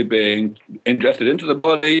constantly being ingested into the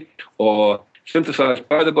body or synthesized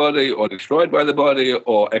by the body or destroyed by the body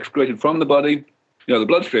or excreted from the body. The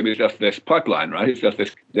bloodstream is just this pipeline, right? It's just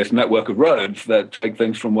this network of roads that take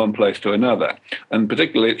things from one place to another. And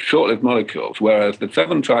particularly it's short-lived molecules, whereas the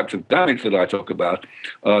 7 types of damage that I talk about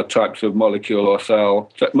are types of molecular or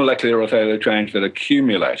cellular change that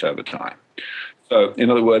accumulate over time. So, in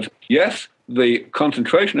other words, yes, the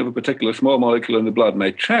concentration of a particular small molecule in the blood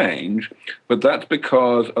may change, but that's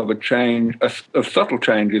because of of subtle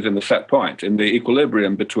changes in the set point, in the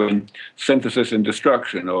equilibrium between synthesis and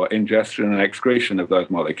destruction, or ingestion and excretion of those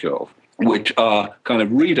molecules, which are kind of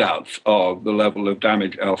readouts of the level of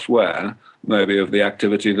damage elsewhere, maybe of the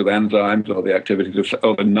activities of enzymes or the activities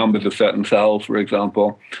of the numbers of certain cells, for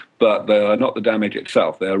example, but they are not the damage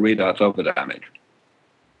itself. They are readouts of the damage.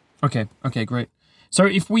 Okay, great. So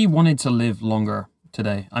if we wanted to live longer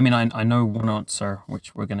today, I know one answer,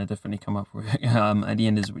 which we're going to definitely come up with at the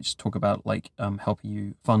end, is we just talk about helping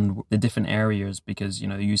you fund the different areas, because,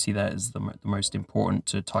 you see that as the most important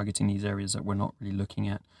to targeting these areas that we're not really looking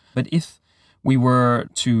at. But if we were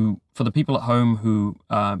to, for the people at home who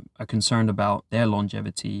are concerned about their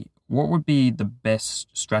longevity, what would be the best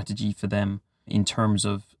strategy for them in terms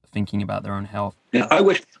of thinking about their own health? Yeah, I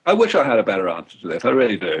wish I had a better answer to this. I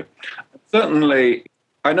really do. Certainly,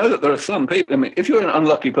 I know that there are some people, if you're an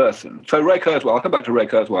unlucky person, so Ray Kurzweil, I'll come back to Ray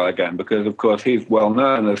Kurzweil again, because, of course, he's well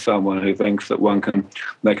known as someone who thinks that one can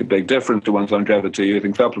make a big difference to one's longevity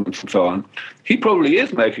using supplements and so on. He probably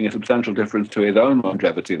is making a substantial difference to his own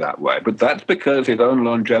longevity that way, but that's because his own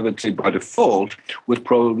longevity by default was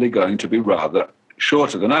probably going to be rather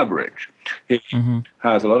shorter than average. He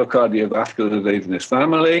has a lot of cardiovascular disease in his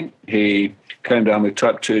family. He came down with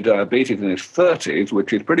type 2 diabetes in his 30s,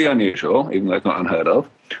 which is pretty unusual, even though it's not unheard of.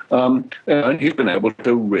 And he's been able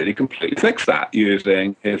to really completely fix that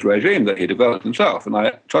using his regime that he developed himself, and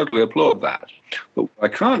I totally applaud that. But what I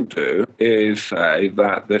can't do is say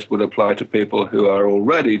that this would apply to people who are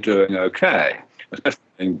already doing okay, especially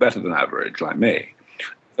doing better than average, like me.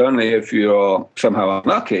 Only if you're somehow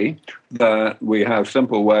unlucky that we have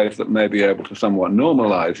simple ways that may be able to somewhat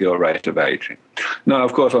normalize your rate of aging. Now,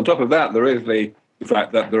 of course, on top of that, there is the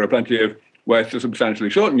fact that there are plenty of ways to substantially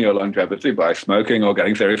shorten your longevity by smoking or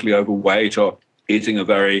getting seriously overweight or eating a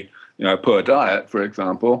very poor diet, for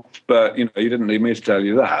example. But, you didn't need me to tell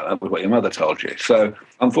you that. That was what your mother told you. So,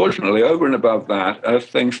 unfortunately, over and above that, as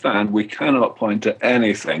things stand, we cannot point to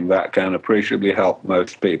anything that can appreciably help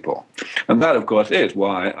most people. And that, of course, is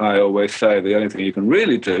why I always say the only thing you can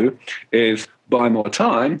really do is buy more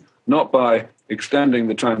time, not by extending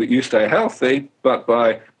the time that you stay healthy, but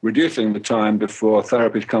by reducing the time before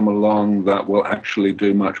therapies come along that will actually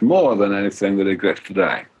do much more than anything that exists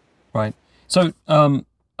today. Right. So,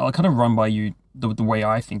 I'll kind of run by you the way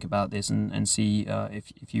I think about this and see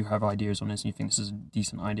if you have ideas on this and you think this is a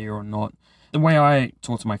decent idea or not. The way I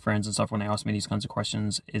talk to my friends and stuff when they ask me these kinds of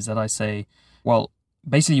questions is that I say, well,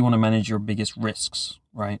 basically you want to manage your biggest risks,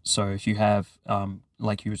 right? So if you have,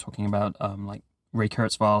 like you were talking about, like Ray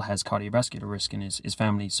Kurzweil has cardiovascular risk in his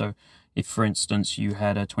family. So if, for instance, you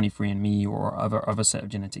had a 23andMe or other set of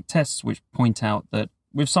genetic tests which point out that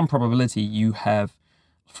with some probability you have,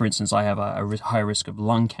 for instance, I have a higher risk of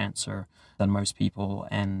lung cancer than most people,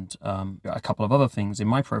 and a couple of other things in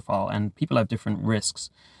my profile, and people have different risks.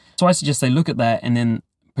 So I suggest they look at that, and then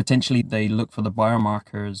potentially they look for the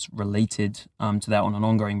biomarkers related to that on an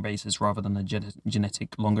ongoing basis rather than a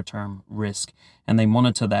genetic longer-term risk, and they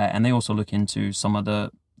monitor that, and they also look into some of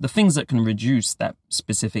the things that can reduce that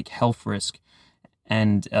specific health risk,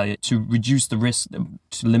 and to reduce the risk,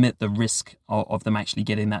 to limit the risk of them actually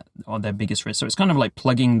getting that on their biggest risk. So it's kind of like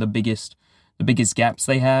plugging the biggest gaps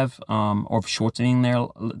they have, or shortening their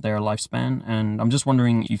lifespan. And I'm just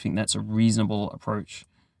wondering if you think that's a reasonable approach.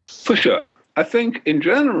 For sure. I think in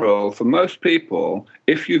general, for most people,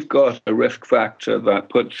 if you've got a risk factor that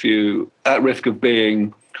puts you at risk of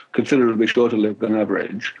being considerably shorter lived than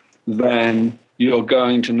average, then you're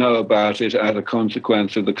going to know about it as a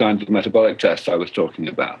consequence of the kinds of metabolic tests I was talking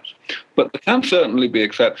about. But there can certainly be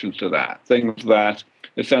exceptions to that, things that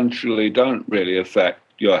essentially don't really affect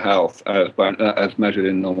your health as measured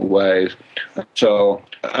in normal ways until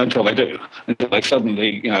they do, until they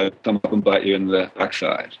suddenly come up and bite you in the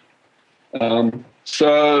backside.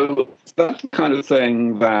 So that's the kind of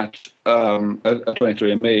thing that a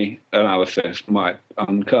 23andMe analysis might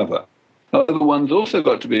uncover. However, one's also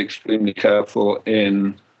got to be extremely careful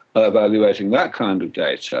in evaluating that kind of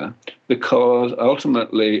data because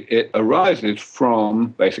ultimately it arises from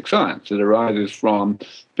basic science. It arises from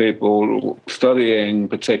people studying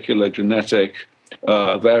particular genetic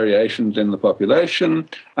variations in the population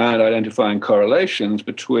and identifying correlations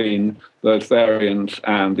between those variants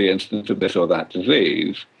and the incidence of this or that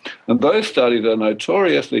disease. And those studies are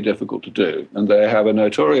notoriously difficult to do, and they have a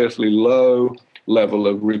notoriously low level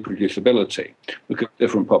of reproducibility because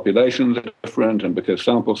different populations are different and because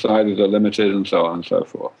sample sizes are limited and so on and so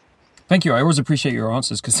forth. Thank you. I always appreciate your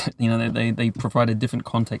answers because they provide a different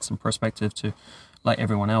context and perspective to like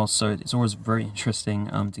everyone else. So it's always very interesting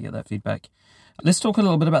to get that feedback. Let's talk a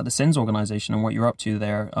little bit about the SENS organization and what you're up to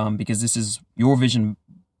there, because this is your vision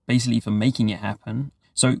basically for making it happen.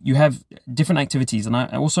 So you have different activities, and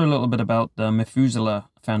also a little bit about the Methuselah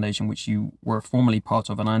Foundation, which you were formerly part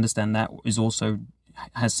of, and I understand that is also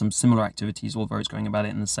has some similar activities, although it's going about it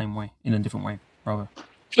in the same way, in a different way, rather.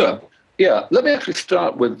 Sure. Yeah, let me actually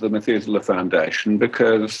start with the Methuselah Foundation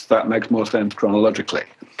because that makes more sense chronologically.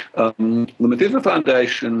 The Methuselah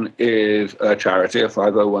Foundation is a charity, a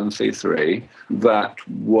 501c3, that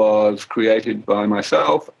was created by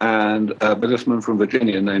myself and a businessman from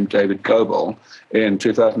Virginia named David Goebel in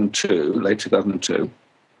 2002, late 2002.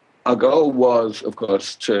 Our goal was, of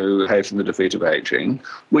course, to hasten the defeat of aging.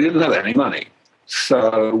 We didn't have any money,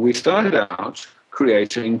 so we started out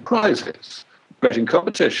creating prizes. Creating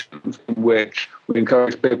competitions in which we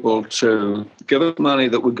encourage people to give us money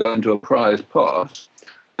that would go into a prize pot,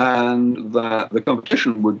 and that the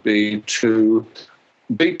competition would be to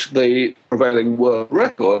beat the prevailing world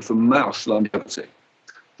record for mouse longevity.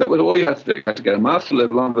 That was all you had to do. You had to get a mouse to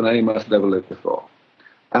live longer than any mouse had ever lived before.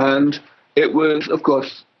 And it was, of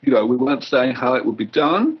course, we weren't saying how it would be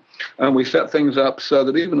done, and we set things up so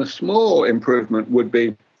that even a small improvement would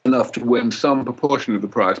be enough to win some proportion of the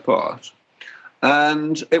prize pot.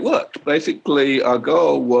 And it worked. Basically, our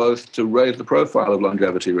goal was to raise the profile of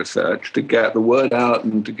longevity research, to get the word out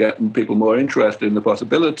and to get people more interested in the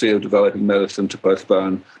possibility of developing medicine to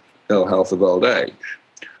postpone ill health of old age.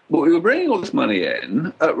 But we were bringing all this money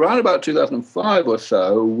in. Around about 2005 or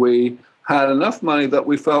so, we had enough money that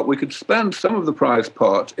we felt we could spend some of the prize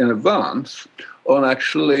pot in advance on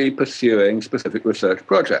actually pursuing specific research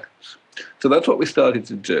projects. So that's what we started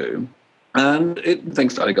to do. And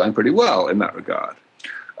things started going pretty well in that regard.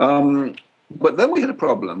 But then we had a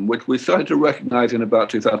problem, which we started to recognize in about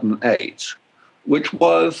 2008, which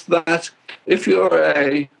was that if you're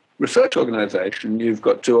a research organization, you've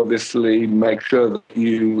got to obviously make sure that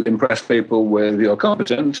you impress people with your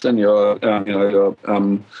competence and you've got your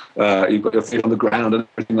feet on the ground and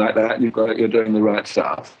everything like that. You're doing the right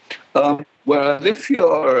stuff. Whereas if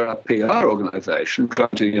you're a PR organization trying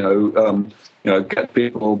to get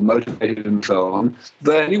people motivated and so on,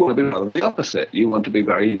 then you want to be rather the opposite. You want to be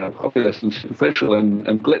very populist and superficial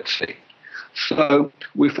and glitzy. So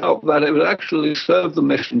we felt that it would actually serve the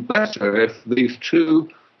mission better if these two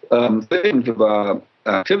themes of our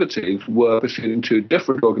activities were pursued in two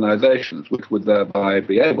different organizations, which would thereby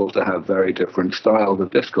be able to have very different styles of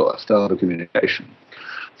discourse, styles of communication.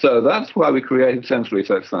 So that's why we created SENS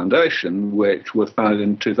Research Foundation, which was founded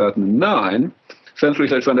in 2009. SENS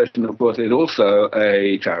Research Foundation, of course, is also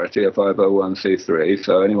a charity, a 501c3,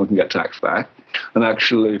 so anyone can get tax back. And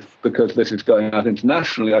actually, because this is going out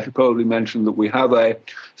internationally, I should probably mention that we have a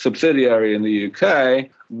subsidiary in the UK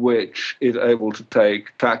which is able to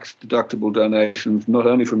take tax-deductible donations not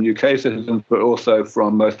only from UK citizens, but also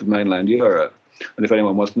from most of mainland Europe. And if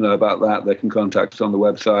anyone wants to know about that, they can contact us on the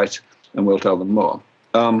website, and we'll tell them more.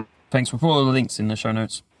 Thanks. We'll put all the links in the show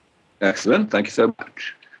notes. Excellent. Thank you so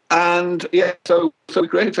much. And so we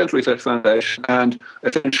created SENS Research Foundation, and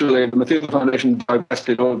essentially the Methuselah Foundation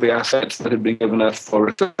divested all of the assets that had been given us for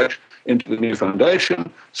research into the new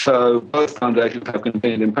foundation. So both foundations have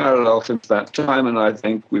continued in parallel since that time, and I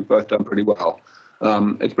think we've both done pretty well.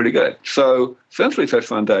 It's pretty good. So SENS Research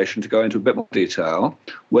Foundation, to go into a bit more detail,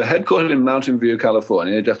 we're headquartered in Mountain View,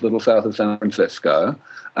 California, just a little south of San Francisco.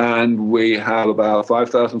 And we have about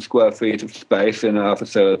 5,000 square feet of space in our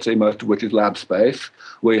facility, most of which is lab space.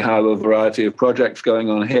 We have a variety of projects going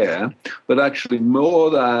on here, but actually more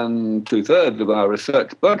than two-thirds of our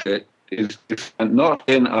research budget is spent not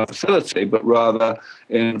in our facility, but rather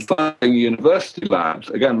in funding university labs,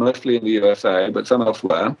 again, mostly in the USA, but some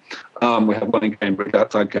elsewhere. We have one in Cambridge,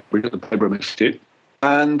 outside Cambridge, at the Pegram Institute.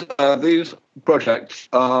 And these projects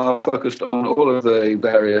are focused on all of the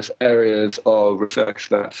various areas of research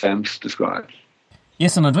that SENS describes.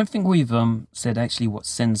 Yes, and I don't think we've said actually what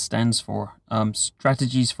SENS stands for.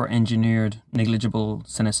 Strategies for Engineered Negligible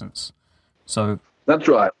Senescence. So that's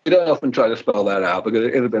right. We don't often try to spell that out because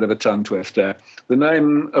it is a bit of a tongue twister. The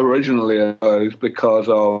name originally arose because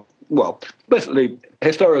of, well, basically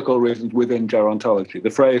historical reasons within gerontology. The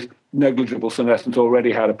phrase negligible senescence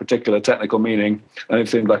already had a particular technical meaning, and it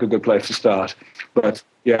seemed like a good place to start. But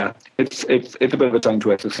yeah, it's a bit of a tongue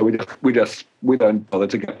twister, so we don't bother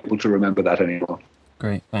to get people to remember that anymore.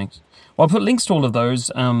 Great, thanks. Well, I'll put links to all of those,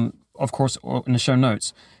 of course, in the show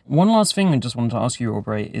notes. One last thing I just wanted to ask you,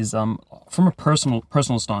 Aubrey, is from a personal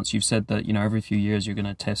stance, you've said that, every few years you're going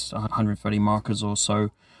to test 130 markers or so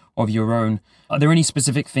of your own. Are there any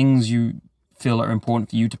specific things you feel are important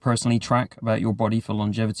for you to personally track about your body for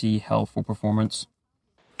longevity, health, or performance?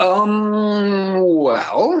 Yeah.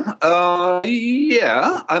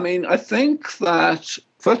 I mean, I think that,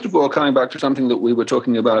 first of all, coming back to something that we were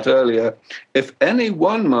talking about earlier, if any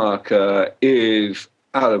one marker is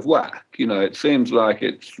out of whack, it seems like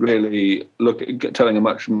it's really telling a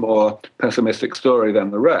much more pessimistic story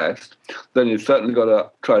than the rest, then you've certainly got to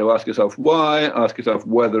try to ask yourself why, ask yourself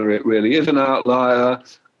whether it really is an outlier,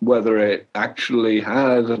 whether it actually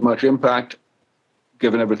has as much impact,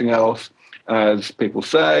 given everything else, as people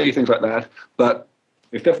say, things like that. But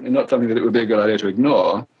it's definitely not something that it would be a good idea to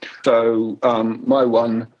ignore. So my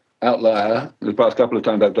one outlier, the past couple of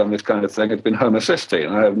times I've done this kind of thing, it's been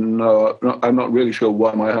homocysteine. I'm not really sure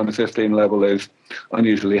why my homocysteine level is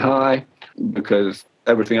unusually high, because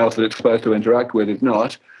everything else that it's supposed to interact with is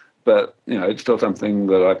not. But, it's still something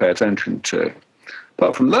that I pay attention to.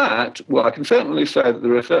 Apart from that, well, I can certainly say that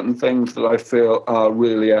there are certain things that I feel are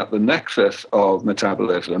really at the nexus of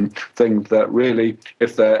metabolism, things that really,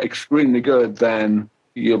 if they're extremely good, then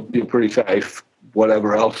you're pretty safe,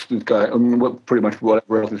 whatever else is pretty much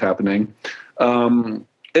whatever else is happening.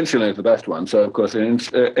 Insulin is the best one. So, of course,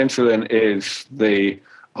 insulin is the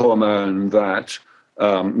hormone that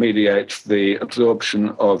mediates the absorption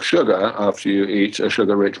of sugar after you eat a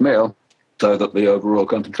sugar-rich meal, so that the overall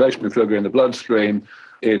concentration of sugar in the bloodstream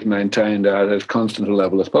is maintained at as constant a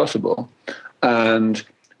level as possible. And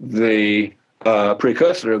the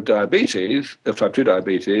precursor of diabetes, of type 2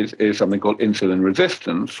 diabetes, is something called insulin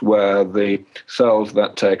resistance, where the cells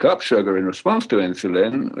that take up sugar in response to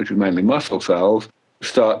insulin, which is mainly muscle cells,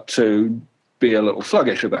 start to be a little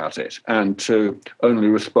sluggish about it and to only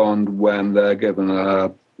respond when they're given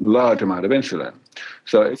a large amount of insulin.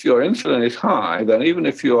 So if your insulin is high, then even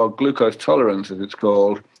if your glucose tolerance, as it's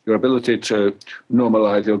called, your ability to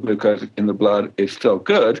normalize your glucose in the blood is still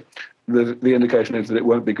good, the indication is that it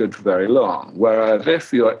won't be good for very long. Whereas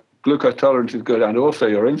if your glucose tolerance is good and also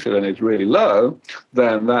your insulin is really low,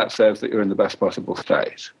 then that says that you're in the best possible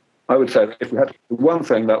state. I would say that if we had one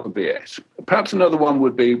thing, that would be it. Perhaps another one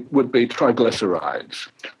would be triglycerides.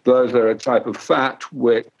 Those are a type of fat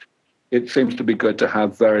which it seems to be good to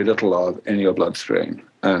have very little of in your bloodstream.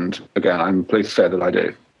 And again, I'm pleased to say that I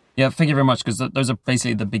do. Yeah, thank you very much, because those are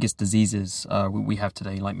basically the biggest diseases we have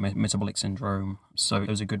today, like metabolic syndrome. So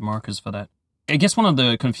those are good markers for that. I guess one of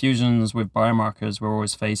the confusions with biomarkers we're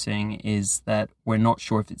always facing is that we're not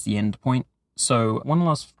sure if it's the end point. So one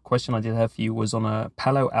last question I did have for you was on a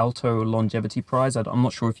Palo Alto Longevity Prize. I'm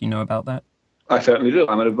not sure if you know about that. I certainly do.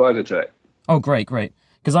 I'm an advisor to it. Oh, great.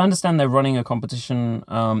 Because I understand they're running a competition,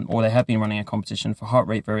 or they have been running a competition for heart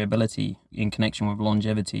rate variability in connection with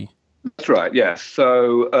longevity. That's right, yes.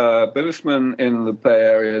 So Businessman in the Bay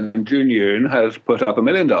Area in June has put up $1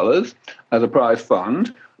 million as a prize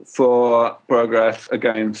fund for progress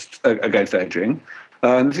against aging.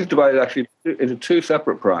 And this is divided actually into two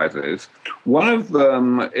separate prizes. One of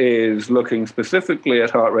them is looking specifically at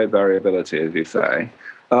heart rate variability, as you say.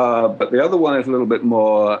 But the other one is a little bit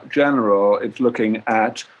more general. It's looking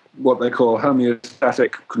at what they call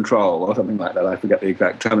homeostatic control or something like that. I forget the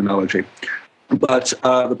exact terminology. But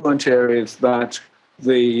the point here is that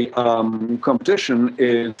the competition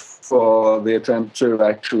is for the attempt to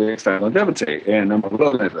actually extend longevity in a model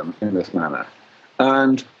organism in this manner.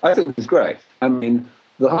 And I think it's great. I mean,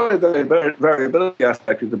 the high variability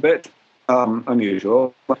aspect is a bit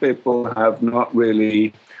unusual. Most people have not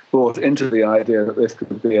really bought into the idea that this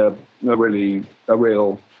could be a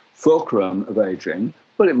real fulcrum of aging,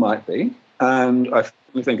 but it might be. And I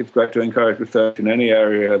think it's great to encourage research in any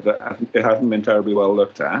area that it hasn't been terribly well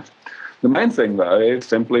looked at. The main thing, though, is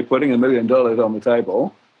simply putting $1 million on the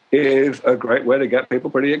table is a great way to get people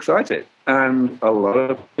pretty excited. And a lot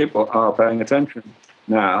of people are paying attention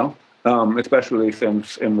now, especially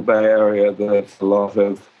since in the Bay Area there's a lot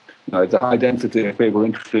of the high density of people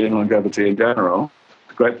interested in longevity in general.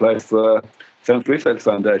 It's a great place for Science Research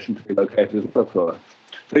Foundation to be located as well.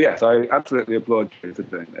 So yes, I absolutely applaud you for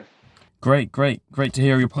doing this. Great to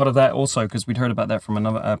hear you're part of that also, because we'd heard about that from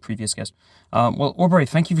another previous guest. Well, Aubrey,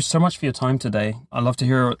 thank you so much for your time today. I'd love to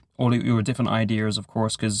hear all of your different ideas, of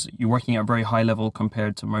course, because you're working at a very high level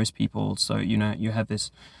compared to most people. So, you have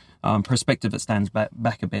this perspective that stands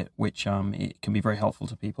back a bit, which it can be very helpful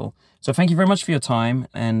to people. So thank you very much for your time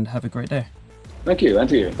and have a great day. Thank you, and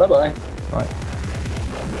to you. Bye-bye. Bye.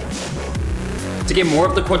 To get more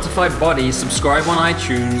of The Quantified Body, subscribe on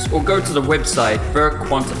iTunes or go to the website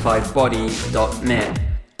thequantifiedbody.net.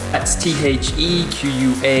 That's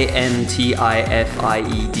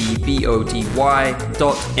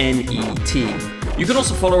thequantifiedbody.net. You can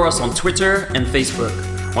also follow us on Twitter and Facebook.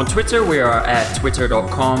 On Twitter, we are at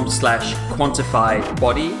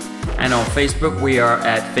twitter.com/quantifiedbody, and on Facebook, we are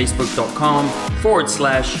at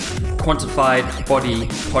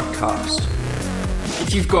facebook.com/quantifiedbodypodcast.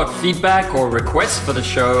 If you've got feedback or requests for the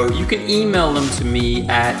show, you can email them to me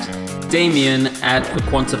at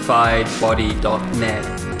damien@thequantifiedbody.net.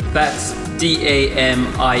 That's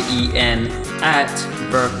DAMIEN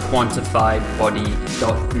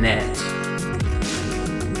 @thequantifiedbody.net.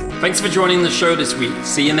 Thanks for joining the show this week.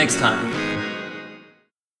 See you next time.